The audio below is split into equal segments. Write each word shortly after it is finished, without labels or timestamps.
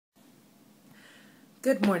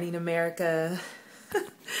Good morning, America.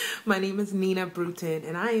 My name is Nina Bruton,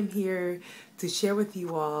 and I am here to share with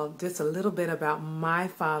you all just a little bit about my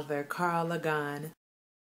father, Carl Ligon.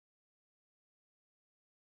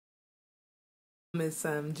 It's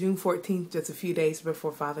June 14th, just a few days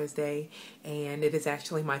before Father's Day, and it is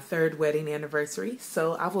actually my third wedding anniversary.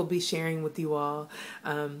 So I will be sharing with you all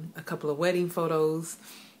a couple of wedding photos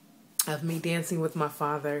of me dancing with my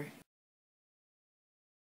father.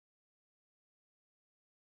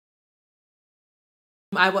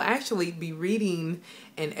 I will actually be reading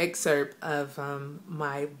an excerpt of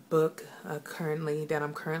my book that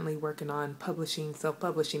I'm currently working on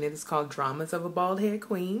self-publishing. It is called Dramas of a Bald Head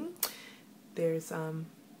Queen. There's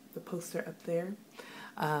the poster up there.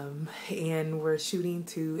 And we're shooting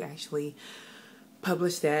to actually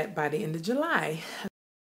publish that by the end of July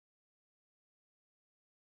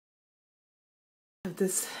of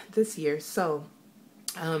this year. So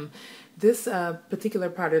this particular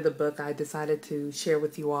part of the book I decided to share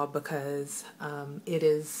with you all because it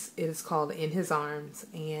is called In His Arms,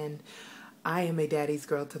 and I am a daddy's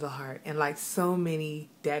girl to the heart, and like so many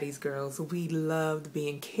daddy's girls, we loved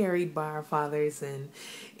being carried by our fathers and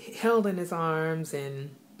held in his arms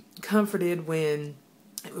and comforted when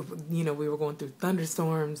we were going through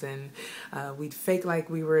thunderstorms, and we'd fake like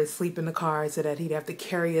we were asleep in the car so that he'd have to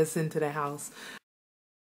carry us into the house.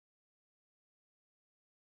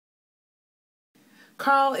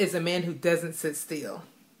 Carl is a man who doesn't sit still.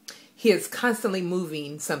 He is constantly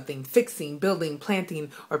moving something, fixing, building, planting,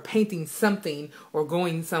 or painting something, or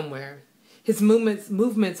going somewhere. His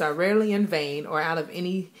movements are rarely in vain or out of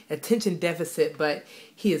any attention deficit, but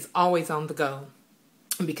he is always on the go.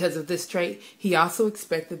 And because of this trait, he also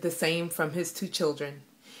expected the same from his two children.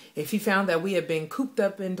 If he found that we had been cooped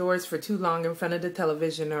up indoors for too long in front of the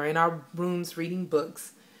television or in our rooms reading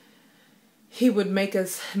books, he would make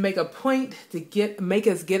a point to make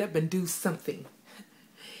us get up and do something.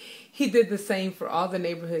 He did the same for all the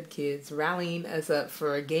neighborhood kids, rallying us up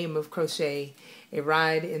for a game of crochet, a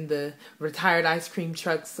ride in the retired ice cream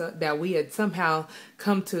trucks that we had somehow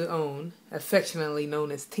come to own, affectionately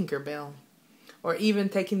known as Tinkerbell, or even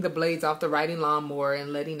taking the blades off the riding lawnmower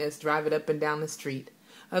and letting us drive it up and down the street.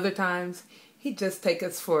 Other times, he'd just take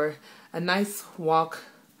us for a nice walk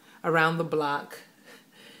around the block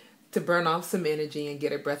to burn off some energy and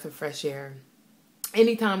get a breath of fresh air.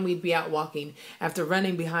 Anytime we'd be out walking, after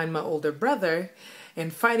running behind my older brother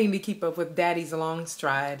and fighting to keep up with Daddy's long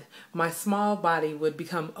stride, my small body would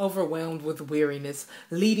become overwhelmed with weariness,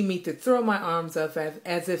 leading me to throw my arms up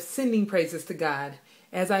as if sending praises to God,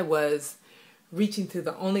 as I was, reaching to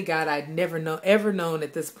the only God I'd ever known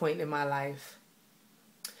at this point in my life.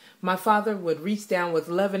 My father would reach down with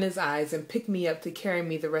love in his eyes and pick me up to carry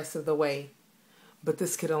me the rest of the way. But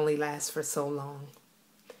this could only last for so long.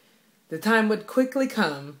 The time would quickly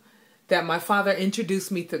come that my father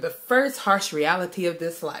introduced me to the first harsh reality of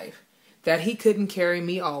this life, that he couldn't carry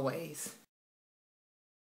me always.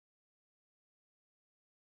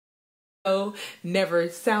 Oh, never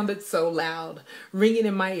sounded so loud, ringing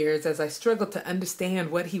in my ears as I struggled to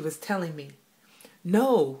understand what he was telling me.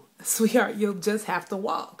 No, sweetheart, you'll just have to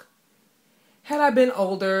walk. Had I been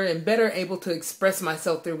older and better able to express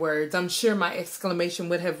myself through words, I'm sure my exclamation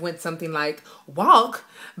would have went something like, "Walk?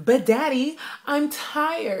 But Daddy, I'm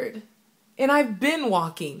tired. And I've been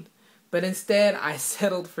walking." But instead, I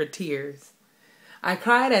settled for tears. I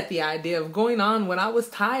cried at the idea of going on when I was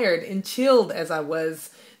tired and chilled as I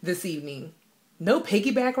was this evening. No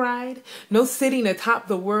piggyback ride, no sitting atop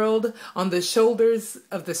the world on the shoulders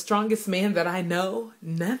of the strongest man that I know,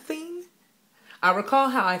 nothing. I recall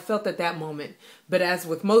how I felt at that moment, but as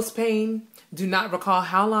with most pain, do not recall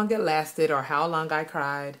how long it lasted or how long I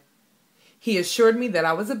cried. He assured me that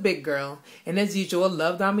I was a big girl, and as usual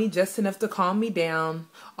loved on me just enough to calm me down,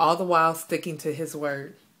 all the while sticking to his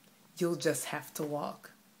word. You'll just have to walk.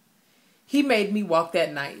 He made me walk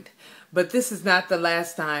that night, but this is not the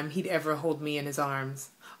last time he'd ever hold me in his arms.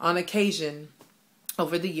 On occasion,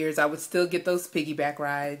 over the years, I would still get those piggyback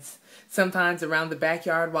rides, sometimes around the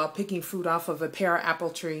backyard while picking fruit off of a pear apple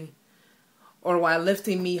tree, or while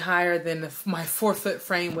lifting me higher than my 4-foot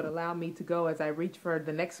frame would allow me to go as I reached for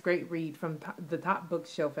the next great read from the top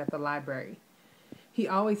bookshelf at the library. He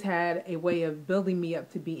always had a way of building me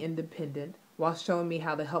up to be independent while showing me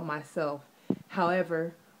how to help myself,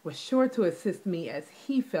 however, was sure to assist me as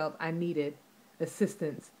he felt I needed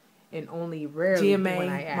assistance, and only rarely when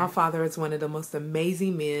I asked. My father is one of the most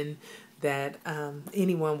amazing men that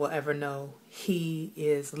anyone will ever know. He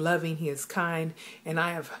is loving, he is kind, and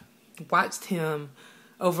I have watched him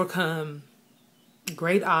overcome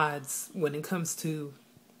great odds when it comes to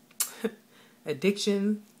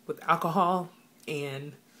addiction with alcohol,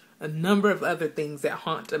 and a number of other things that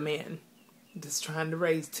haunt a man just trying to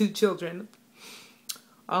raise 2 children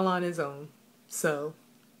all on his own. So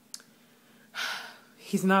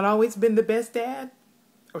he's not always been the best dad,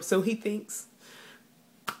 or so he thinks,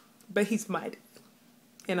 but he's my dad,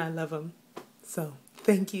 and I love him. So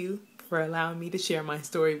thank you for allowing me to share my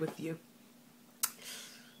story with you.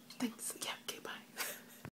 Thanks again.